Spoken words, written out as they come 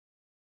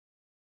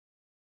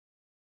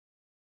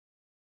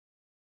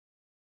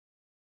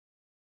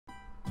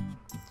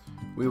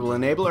we will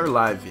enable our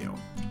live view.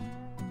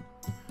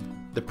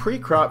 The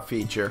pre-crop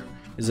feature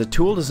is a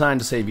tool designed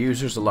to save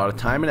users a lot of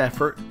time and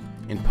effort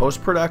in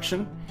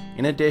post-production.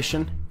 In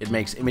addition, it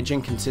makes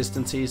imaging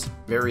consistencies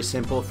very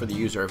simple for the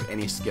user of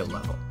any skill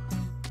level.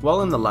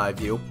 While in the live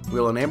view, we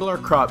will enable our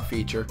crop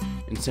feature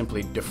and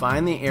simply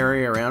define the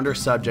area around our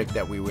subject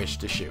that we wish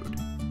to shoot.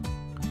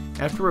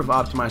 After we've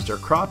optimized our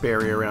crop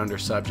area around our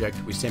subject,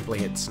 we simply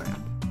hit snap.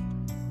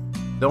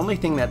 The only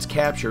thing that's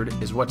captured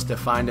is what's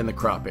defined in the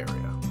crop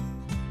area.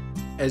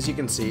 As you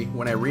can see,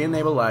 when I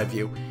re-enable live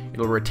view,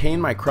 it'll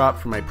retain my crop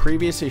from my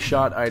previously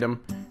shot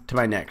item to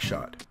my next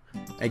shot,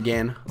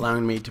 again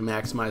allowing me to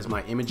maximize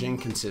my imaging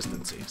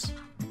consistencies.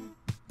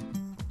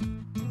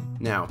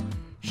 Now,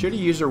 should a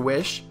user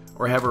wish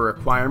or have a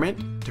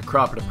requirement to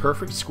crop at a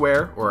perfect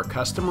square or a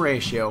custom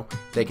ratio,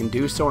 they can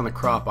do so in the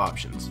crop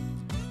options.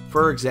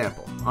 For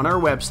example, on our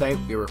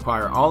website we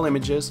require all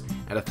images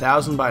at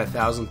 1000 by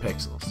 1000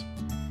 pixels.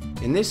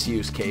 In this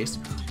use case,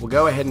 we'll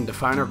go ahead and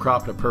define our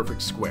crop at a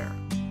perfect square.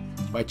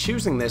 By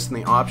choosing this in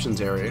the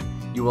options area,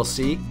 you will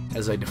see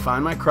as I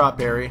define my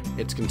crop area,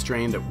 it's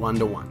constrained at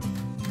 1:1.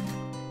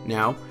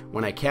 Now,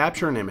 when I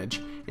capture an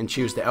image and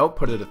choose to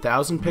output at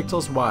 1000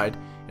 pixels wide,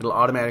 it'll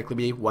automatically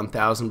be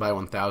 1000 by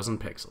 1000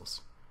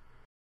 pixels.